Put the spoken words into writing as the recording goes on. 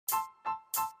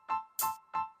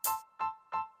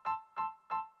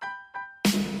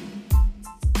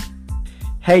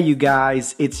Hey, you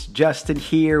guys, it's Justin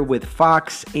here with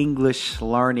Fox English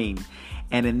Learning.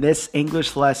 And in this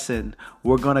English lesson,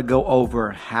 we're going to go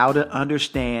over how to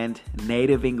understand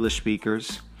native English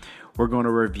speakers. We're going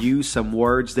to review some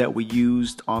words that we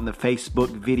used on the Facebook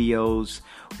videos,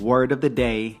 word of the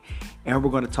day, and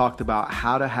we're going to talk about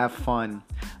how to have fun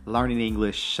learning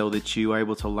English so that you are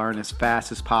able to learn as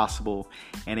fast as possible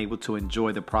and able to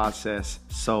enjoy the process.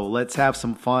 So let's have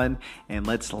some fun and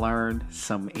let's learn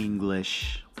some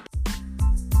English.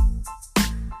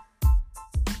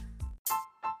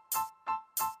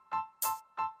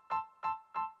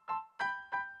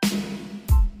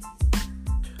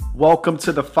 Welcome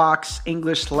to the Fox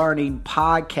English Learning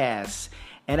Podcast.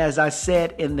 And as I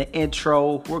said in the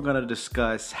intro, we're going to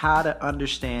discuss how to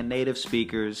understand native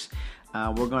speakers.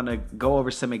 We're going to go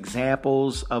over some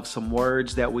examples of some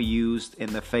words that we used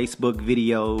in the Facebook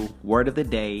video, Word of the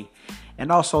Day,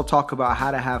 and also talk about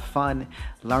how to have fun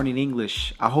learning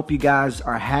English. I hope you guys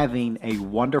are having a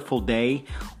wonderful day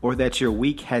or that your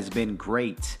week has been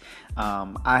great.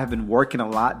 I have been working a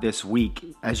lot this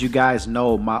week. As you guys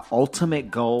know, my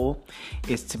ultimate goal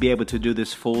is to be able to do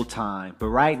this full time. But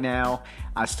right now,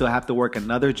 I still have to work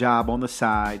another job on the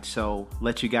side. So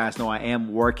let you guys know I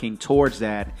am working towards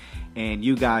that. And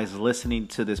you guys listening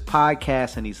to this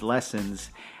podcast and these lessons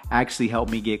actually help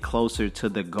me get closer to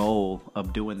the goal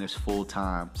of doing this full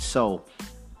time. So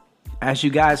as you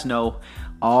guys know,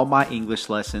 all my English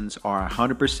lessons are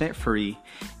 100% free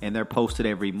and they're posted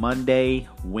every Monday,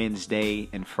 Wednesday,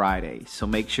 and Friday. So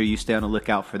make sure you stay on the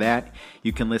lookout for that.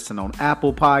 You can listen on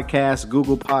Apple Podcasts,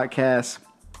 Google Podcasts,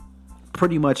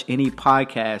 pretty much any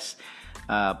podcast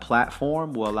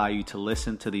platform will allow you to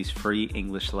listen to these free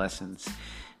English lessons.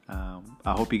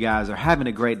 I hope you guys are having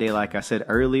a great day, like I said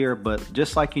earlier, but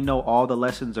just like you know, all the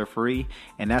lessons are free,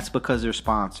 and that's because they're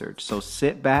sponsored. So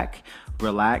sit back,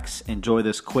 relax, enjoy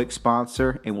this quick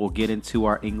sponsor, and we'll get into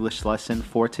our English lesson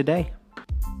for today.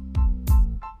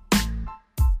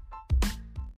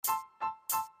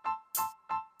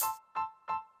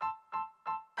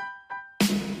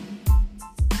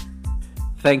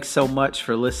 Thanks so much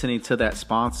for listening to that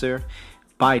sponsor.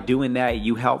 By doing that,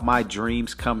 you help my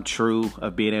dreams come true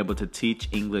of being able to teach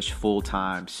English full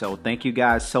time. So thank you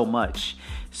guys so much.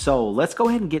 So let's go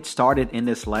ahead and get started in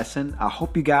this lesson. I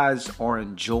hope you guys are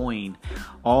enjoying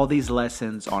all these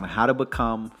lessons on how to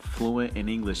become fluent in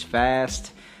English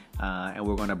fast. And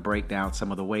we're going to break down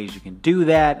some of the ways you can do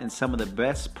that and some of the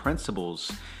best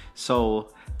principles.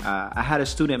 So I had a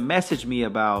student message me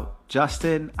about,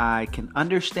 Justin, I can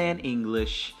understand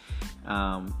English.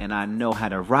 And I know how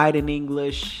to write in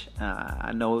English.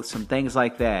 I know some things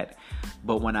like that.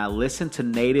 But when I listen to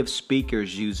native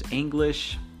speakers use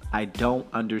English, I don't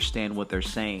understand what they're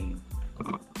saying.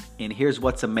 And here's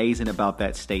what's amazing about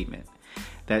that statement.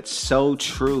 That's so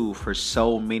true for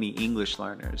so many English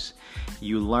learners.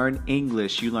 You learn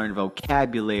English, you learn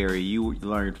vocabulary, you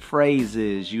learn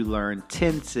phrases, you learn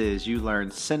tenses, you learn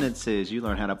sentences, you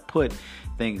learn how to put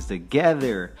things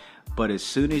together. But as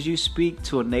soon as you speak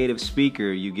to a native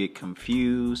speaker, you get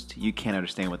confused, you can't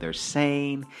understand what they're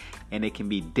saying, and it can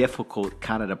be difficult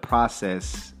kind of to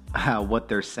process what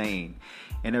they're saying.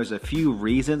 And there's a few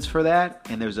reasons for that,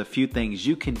 and there's a few things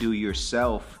you can do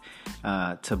yourself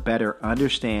to better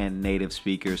understand native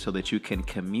speakers so that you can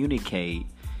communicate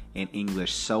in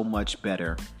English so much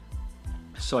better.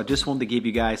 So I just wanted to give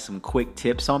you guys some quick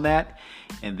tips on that,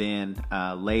 and then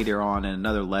later on in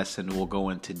another lesson, we'll go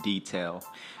into detail.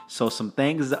 So some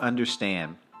things to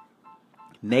understand.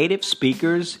 Native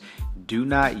speakers do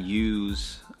not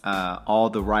use all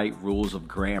the right rules of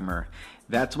grammar.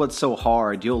 That's what's so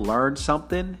hard. You'll learn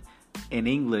something in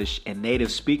English and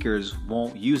native speakers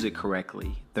won't use it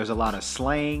correctly. There's a lot of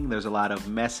slang, there's a lot of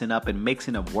messing up and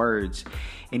mixing of words,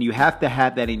 and you have to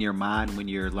have that in your mind when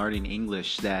you're learning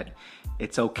English, that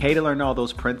it's okay to learn all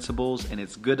those principles and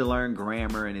it's good to learn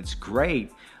grammar and it's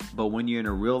great, but when you're in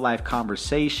a real life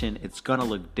conversation, it's gonna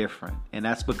look different, and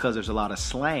that's because there's a lot of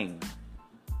slang.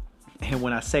 And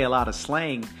when I say a lot of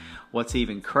slang, what's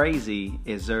even crazy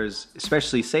is there's,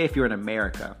 especially say if you're in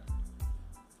America,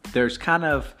 there's kind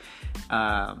of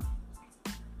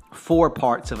four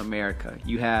parts of America.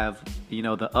 You have,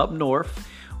 the up north,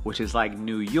 which is like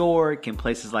New York and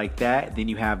places like that. Then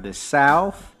you have the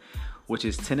South, which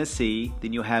is Tennessee.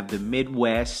 Then you'll have the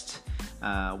Midwest,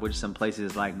 which is some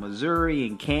places like Missouri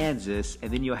and Kansas.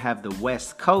 And then you'll have the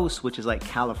West Coast, which is like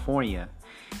California.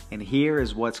 And here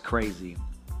is what's crazy.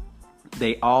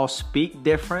 They all speak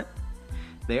different.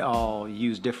 They all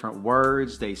use different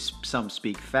words. Some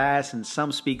speak fast and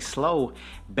some speak slow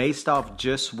based off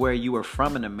just where you are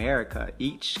from in America.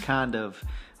 Each kind of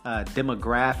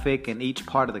demographic and each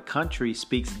part of the country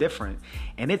speaks different.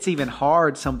 And it's even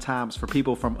hard sometimes for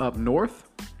people from up north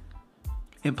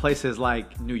in places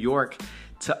like New York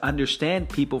to understand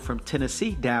people from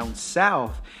Tennessee down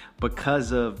south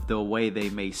because of the way they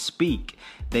may speak.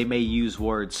 They may use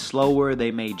words slower.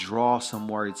 They may draw some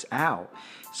words out.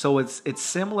 So it's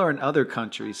similar in other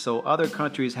countries. So other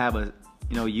countries have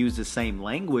use the same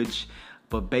language,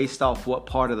 but based off what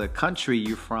part of the country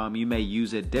you're from, you may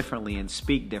use it differently and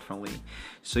speak differently.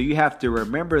 So you have to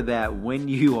remember that when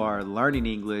you are learning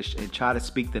English and try to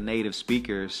speak the native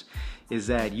speakers, is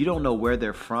that you don't know where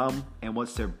they're from and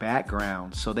what's their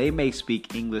background. So they may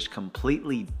speak English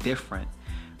completely different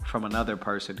from another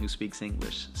person who speaks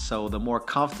English. So the more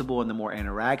comfortable and the more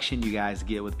interaction you guys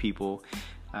get with people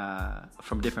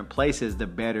from different places, the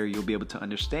better you'll be able to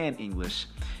understand English.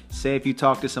 Say if you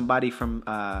talk to somebody from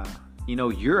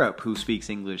Europe who speaks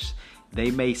English,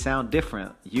 they may sound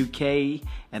different. UK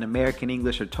and American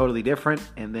English are totally different,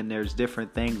 and then there's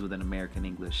different things within American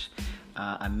English.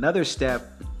 Another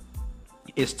step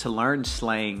is to learn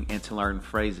slang and to learn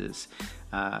phrases.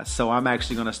 So I'm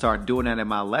actually going to start doing that in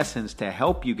my lessons to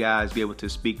help you guys be able to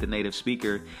speak the native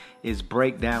speaker, is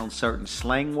break down certain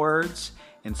slang words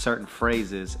and certain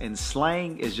phrases. And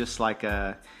slang is just like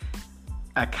a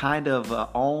kind of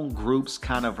own group's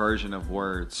kind of version of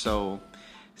words. So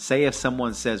say if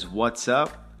someone says what's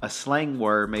up, a slang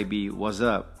word may be what's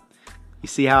up. You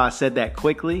see how I said that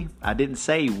quickly? I didn't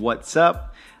say what's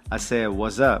up. I said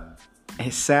what's up.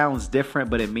 It sounds different,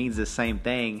 but it means the same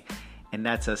thing. And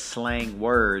that's a slang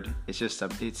word. It's just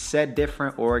it's said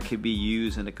different, or it could be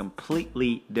used in a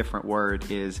completely different word,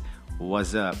 is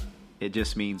what's up. It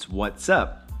just means what's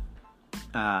up.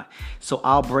 So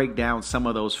I'll break down some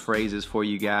of those phrases for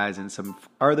you guys in some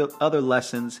other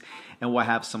lessons, and we'll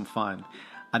have some fun.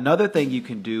 Another thing you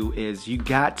can do is you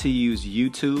got to use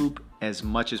YouTube as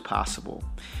much as possible.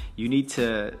 You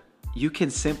can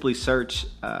simply search,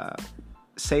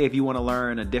 say if you want to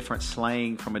learn a different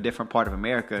slang from a different part of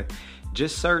America,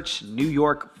 just search New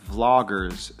York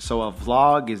vloggers. So a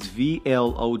vlog is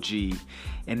VLOG,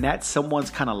 and that's someone's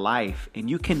kind of life. And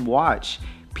you can watch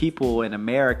people in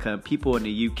America, people in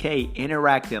the UK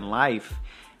interact in life.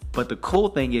 But the cool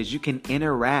thing is you can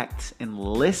interact and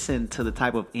listen to the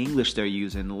type of English they're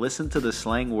using, listen to the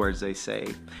slang words they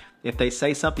say. If they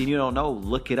say something you don't know,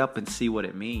 look it up and see what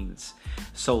it means.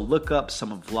 So look up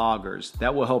some vloggers.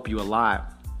 That will help you a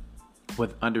lot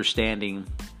with understanding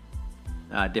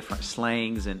different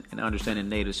slangs and understanding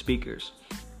native speakers.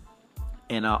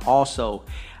 And also,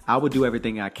 I would do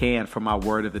everything I can for my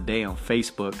word of the day on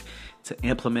Facebook to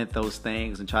implement those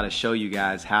things and try to show you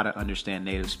guys how to understand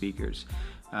native speakers.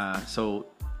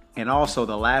 And also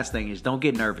the last thing is don't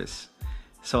get nervous.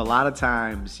 So a lot of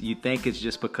times you think it's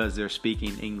just because they're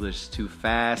speaking English too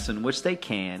fast, and which they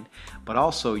can, but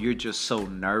also you're just so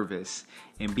nervous,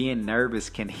 and being nervous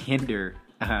can hinder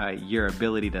your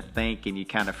ability to think, and you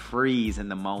kind of freeze in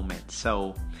the moment.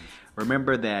 So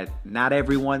remember that not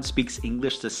everyone speaks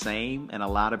English the same, and a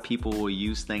lot of people will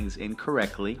use things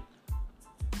incorrectly.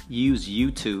 Use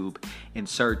YouTube and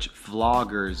search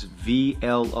vloggers,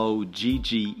 VLOGGERS.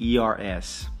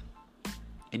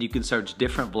 And you can search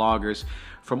different vloggers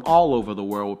from all over the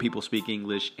world where people speak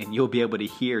English, and you'll be able to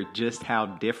hear just how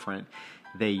different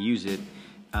they use it.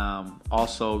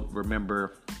 Also,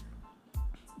 remember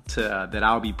that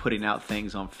I'll be putting out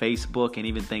things on Facebook and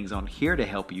even things on here to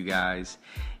help you guys,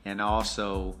 and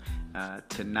also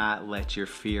to not let your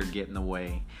fear get in the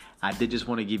way. I did just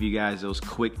want to give you guys those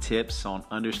quick tips on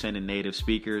understanding native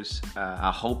speakers. I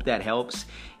hope that helps.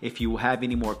 If you have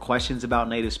any more questions about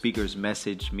native speakers,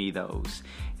 message me those,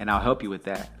 and I'll help you with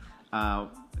that.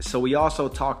 So we also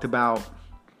talked about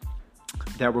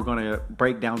that we're going to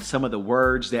break down some of the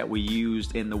words that we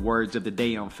used in the words of the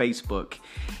day on Facebook.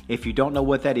 If you don't know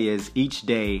what that is, each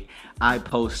day I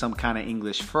post some kind of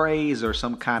English phrase or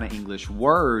some kind of English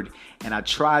word, and I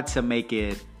try to make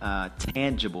it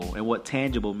tangible. And what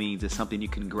tangible means is something you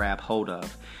can grab hold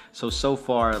of. So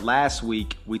far last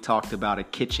week we talked about a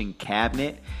kitchen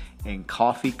cabinet and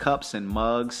coffee cups and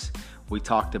mugs. We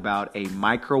talked about a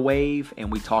microwave, and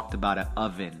we talked about an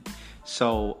oven.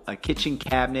 So a kitchen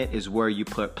cabinet is where you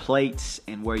put plates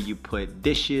and where you put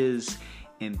dishes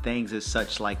and things as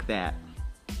such like that.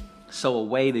 So a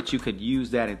way that you could use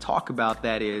that and talk about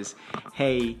that is,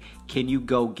 hey, can you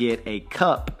go get a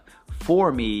cup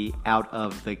for me out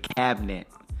of the cabinet?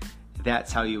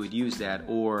 That's how you would use that.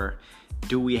 Or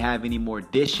do we have any more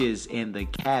dishes in the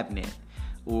cabinet?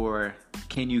 Or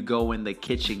can you go in the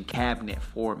kitchen cabinet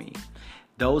for me?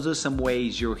 Those are some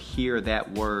ways you'll hear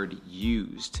that word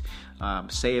used.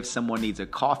 Say if someone needs a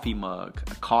coffee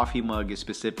mug is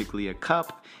specifically a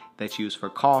cup that's used for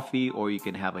coffee, or you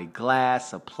can have a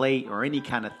glass, a plate, or any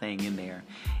kind of thing in there.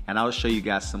 And I'll show you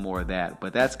guys some more of that.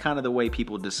 But that's kind of the way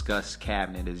people discuss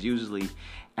cabinet, is usually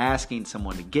asking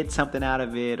someone to get something out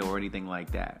of it or anything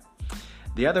like that.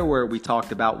 The other word we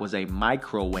talked about was a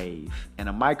microwave. And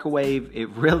a microwave, it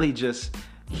really just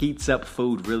heats up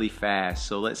food really fast.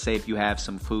 So let's say if you have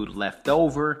some food left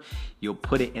over, you'll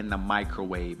put it in the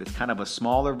microwave. It's kind of a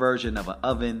smaller version of an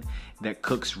oven that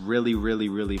cooks really, really,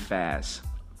 really fast.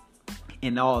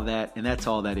 And all that, and that's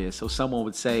all that is. So someone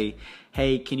would say,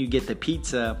 hey, can you get the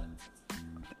pizza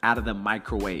out of the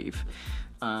microwave?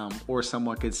 Or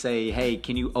someone could say, hey,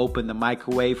 can you open the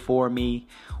microwave for me?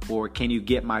 Or can you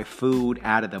get my food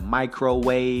out of the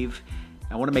microwave?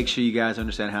 I want to make sure you guys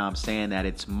understand how I'm saying that.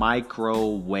 It's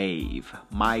microwave.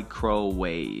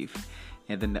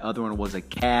 And then the other one was a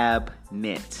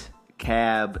cabinet.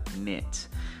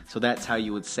 So that's how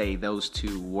you would say those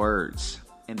two words.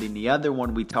 And then the other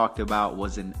one we talked about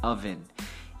was an oven.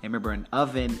 And remember, an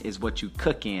oven is what you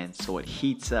cook in, so it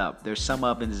heats up. There's some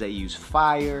ovens that use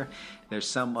fire. There's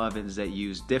some ovens that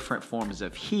use different forms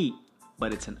of heat,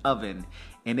 but it's an oven.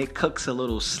 And it cooks a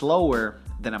little slower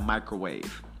than a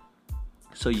microwave.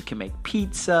 So you can make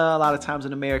pizza a lot of times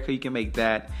in America. You can make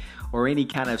that, or any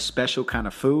kind of special kind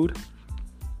of food.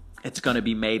 It's going to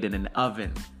be made in an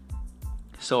oven.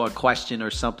 So a question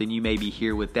or something you maybe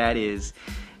hear with that is,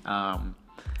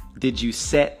 did you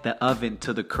set the oven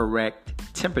to the correct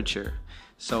temperature?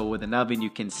 So with an oven, you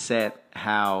can set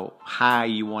how high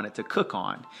you want it to cook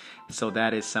on. So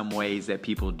that is some ways that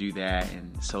people do that.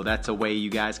 And so that's a way you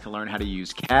guys can learn how to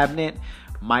use cabinet,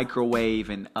 microwave,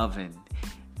 and oven.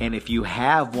 And if you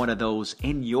have one of those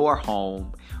in your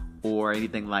home or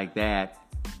anything like that,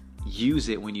 use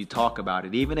it when you talk about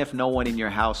it. Even if no one in your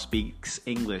house speaks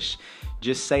English,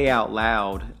 just say out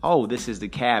loud, oh, this is the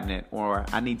cabinet, or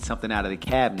I need something out of the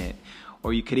cabinet.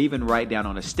 Or you could even write down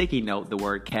on a sticky note the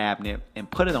word cabinet and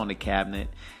put it on the cabinet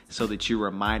so that you're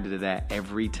reminded of that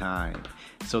every time.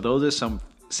 So those are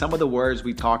some of the words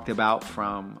we talked about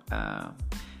from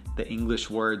the English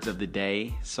words of the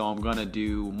day. So I'm going to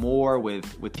do more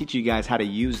with teaching you guys how to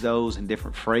use those in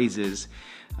different phrases,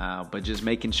 but just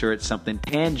making sure it's something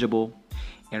tangible.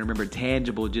 And remember,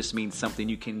 tangible just means something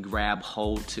you can grab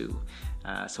hold to.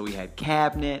 So we had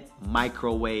cabinet,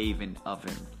 microwave, and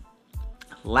oven.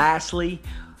 Lastly,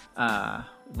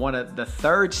 the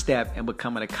third step in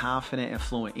becoming a confident and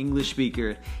fluent English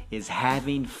speaker is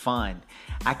having fun.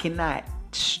 I cannot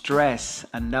stress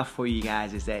enough for you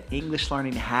guys is that English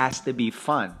learning has to be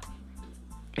fun.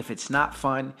 If it's not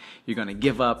fun, you're going to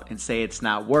give up and say it's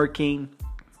not working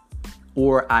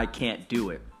or I can't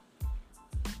do it.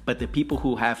 But the people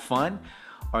who have fun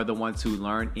are the ones who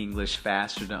learn English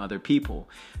faster than other people.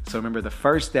 So remember, the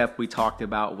first step we talked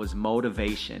about was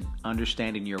motivation,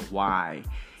 understanding your why.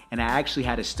 And I actually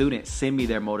had a student send me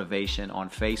their motivation on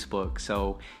Facebook.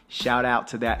 So shout out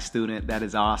to that student. That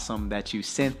is awesome that you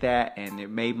sent that, and it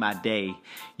made my day.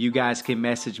 You guys can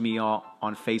message me on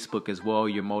Facebook as well,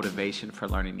 your motivation for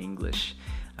learning English.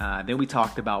 Then we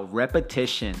talked about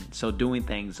repetition. So doing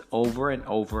things over and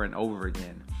over and over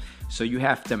again. So you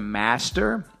have to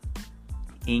master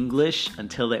English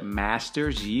until it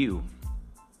masters you.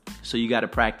 So you got to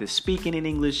practice speaking in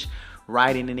English,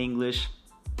 writing in English,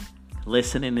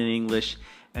 listening in English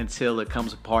until it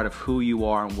becomes a part of who you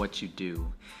are and what you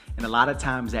do. And a lot of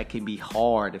times that can be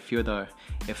hard if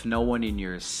no one in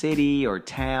your city or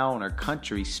town or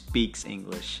country speaks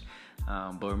English.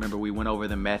 But remember, we went over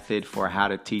the method for how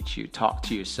to talk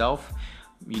to yourself,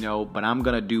 but I'm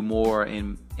going to do more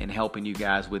in helping you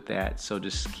guys with that. So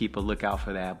just keep a lookout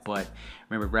for that. But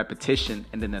remember, repetition.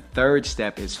 And then the third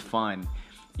step is fun.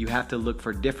 You have to look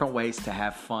for different ways to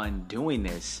have fun doing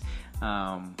this.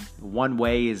 One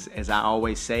way is, as I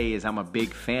always say, is I'm a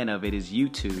big fan of it, is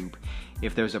YouTube.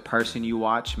 If there's a person you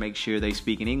watch, make sure they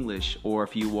speak in English. Or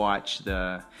if you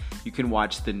you can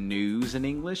watch the news in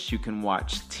English. You can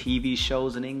watch TV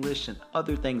shows in English and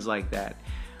other things like that.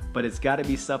 But it's got to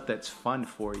be stuff that's fun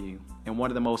for you. And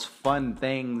one of the most fun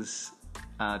things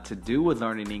to do with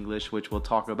learning English, which we'll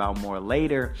talk about more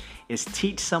later, is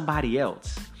teach somebody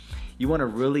else. You want to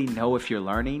really know if you're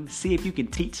learning? See if you can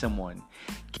teach someone.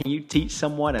 Can you teach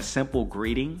someone a simple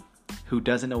greeting who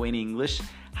doesn't know any English?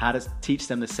 How to teach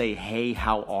them to say, hey,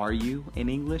 how are you in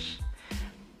English?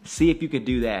 See if you could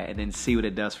do that and then see what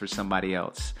it does for somebody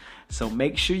else. So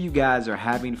make sure you guys are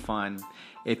having fun.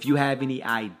 If you have any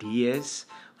ideas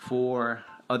for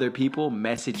other people,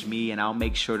 message me and I'll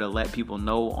make sure to let people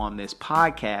know on this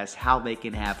podcast how they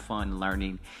can have fun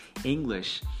learning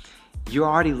English. You're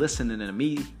already listening to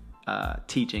me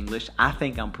teach English. I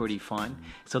think I'm pretty fun.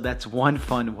 So that's one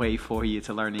fun way for you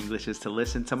to learn English, is to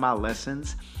listen to my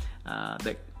lessons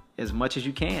that as much as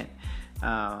you can.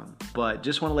 But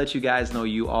just want to let you guys know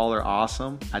you all are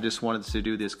awesome. I just wanted to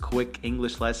do this quick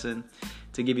English lesson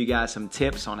to give you guys some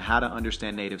tips on how to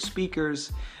understand native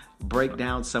speakers, break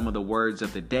down some of the words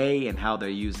of the day and how they're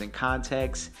used in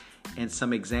context, and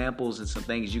some examples and some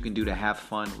things you can do to have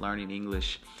fun learning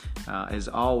English. As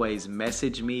always,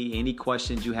 message me any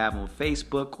questions you have on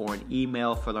Facebook or an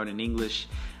email for learning English.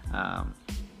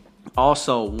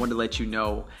 Also, want to let you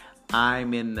know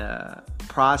I'm in the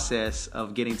process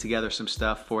of getting together some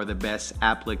stuff for the best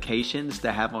applications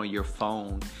to have on your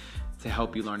phone to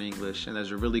help you learn English. And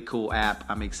there's a really cool app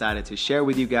I'm excited to share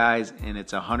with you guys, and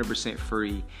it's 100%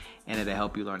 free, and it'll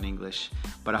help you learn English.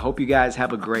 But I hope you guys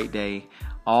have a great day.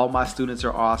 All my students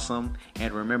are awesome,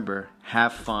 and remember,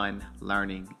 have fun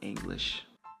learning English.